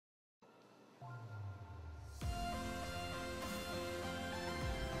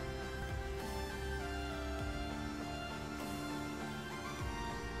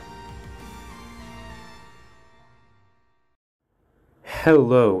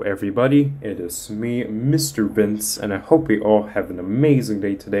Hello everybody, it is me, MisterVince, and I hope you all have an amazing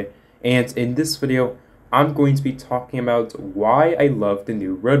day today. And in this video, I'm going to be talking about why I love the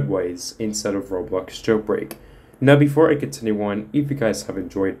new Roadways instead of Roblox Jailbreak. Now before I continue on, if you guys have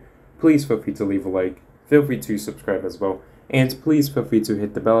enjoyed, please feel free to leave a like, feel free to subscribe as well, and please feel free to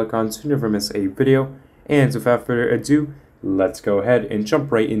hit the bell icon to never miss a video. And without further ado, let's go ahead and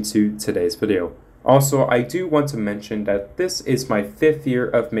jump right into today's video. Also, I do want to mention that this is my 5th year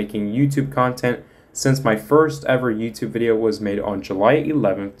of making YouTube content since my first ever YouTube video was made on July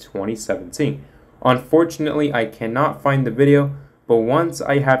 11th, 2017. Unfortunately, I cannot find the video, but once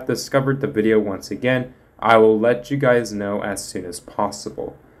I have discovered the video once again, I will let you guys know as soon as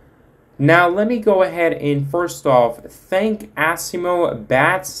possible. Now, let me go ahead and first off thank Asimo,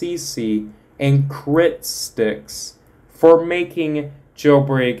 BadCC, and CritSticks for making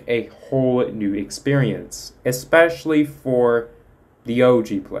Jailbreak a whole new experience, especially for the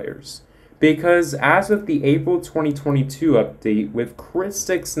OG players. Because as of the April 2022 update, with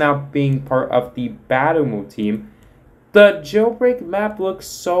CritSticks now being part of the Battle Mode team, the Jailbreak map looks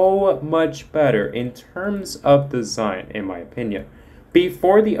so much better in terms of design, in my opinion.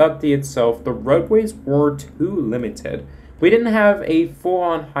 Before the update itself, the roadways were too limited. We didn't have a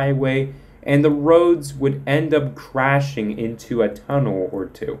full-on highway, and the roads would end up crashing into a tunnel or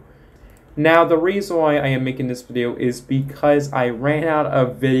two. Now, the reason why I am making this video is because I ran out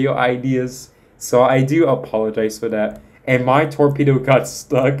of video ideas, so I do apologize for that. And my torpedo got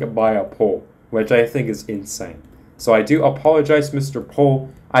stuck by a pole, which I think is insane. So I do apologize, Mr. Pole.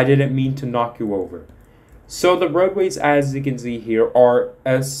 I didn't mean to knock you over. So the roadways, as you can see here, are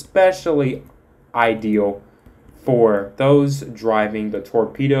especially ideal for those driving the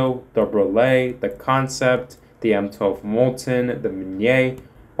Torpedo, the Brule, the Concept, the M12 Molten, the Minier,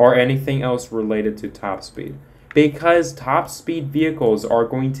 or anything else related to top speed. Because top speed vehicles are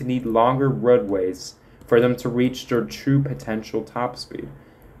going to need longer roadways for them to reach their true potential top speed.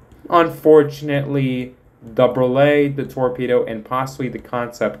 Unfortunately, the Brule, the Torpedo, and possibly the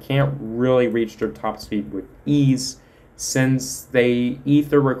Concept can't really reach their top speed with ease, since they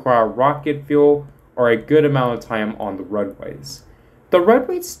either require rocket fuel or a good amount of time on the roadways. The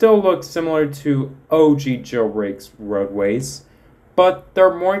roadways still look similar to OG Jailbreak's roadways, but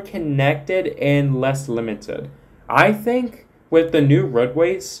they're more connected and less limited. I think with the new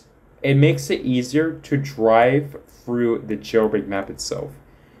roadways, it makes it easier to drive through the Jailbreak map itself.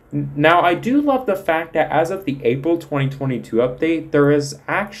 Now, I do love the fact that as of the April 2022 update, there is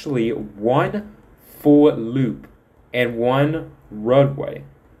actually one full loop and one roadway,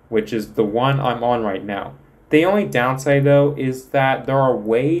 which is the one I'm on right now. The only downside, though, is that there are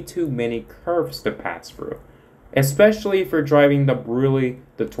way too many curves to pass through, especially if you're driving the Brule,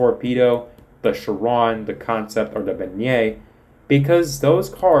 the Torpedo, the Chiron, the Concept, or the Beignet, because those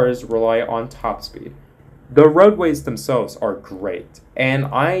cars rely on top speed. The roadways themselves are great, and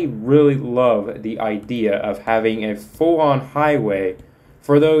I really love the idea of having a full-on highway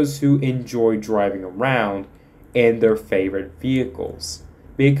for those who enjoy driving around in their favorite vehicles.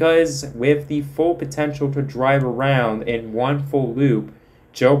 Because with the full potential to drive around in one full loop,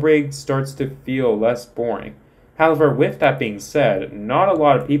 Jailbreak starts to feel less boring. However, with that being said, not a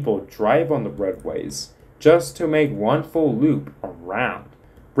lot of people drive on the roadways just to make one full loop around.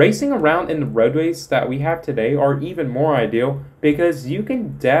 Racing around in the roadways that we have today are even more ideal because you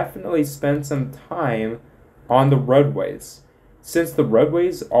can definitely spend some time on the roadways, since the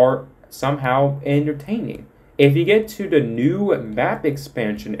roadways are somehow entertaining. If you get to the new map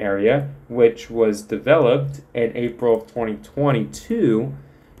expansion area, which was developed in April of 2022,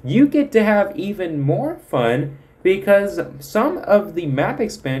 you get to have even more fun because some of the map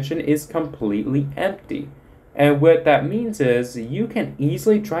expansion is completely empty. And what that means is you can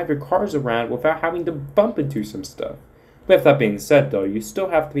easily drive your cars around without having to bump into some stuff. With that being said, though, you still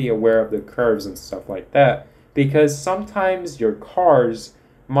have to be aware of the curves and stuff like that, because sometimes your cars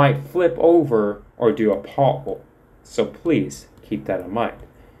might flip over or do a pothole. So please keep that in mind.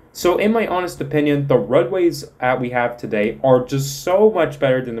 So in my honest opinion, the roadways that we have today are just so much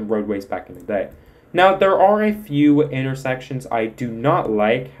better than the roadways back in the day. Now, there are a few intersections I do not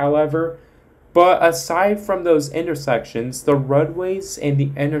like, however, but aside from those intersections, the roadways and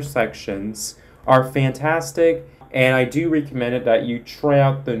the intersections are fantastic, and I do recommend it that you try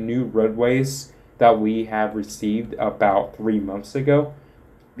out the new roadways that we have received about 3 months ago,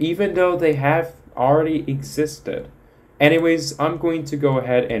 even though they have already existed. Anyways, I'm going to go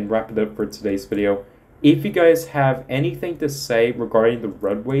ahead and wrap it up for today's video. If you guys have anything to say regarding the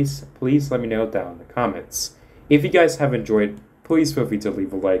roadways, please let me know down in the comments. If you guys have enjoyed, please feel free to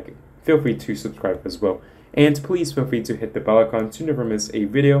leave a like. Feel free to subscribe as well. And please feel free to hit the bell icon to never miss a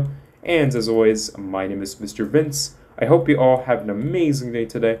video. And as always, my name is Mr. Vince. I hope you all have an amazing day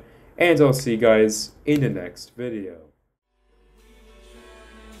today, and I'll see you guys in the next video.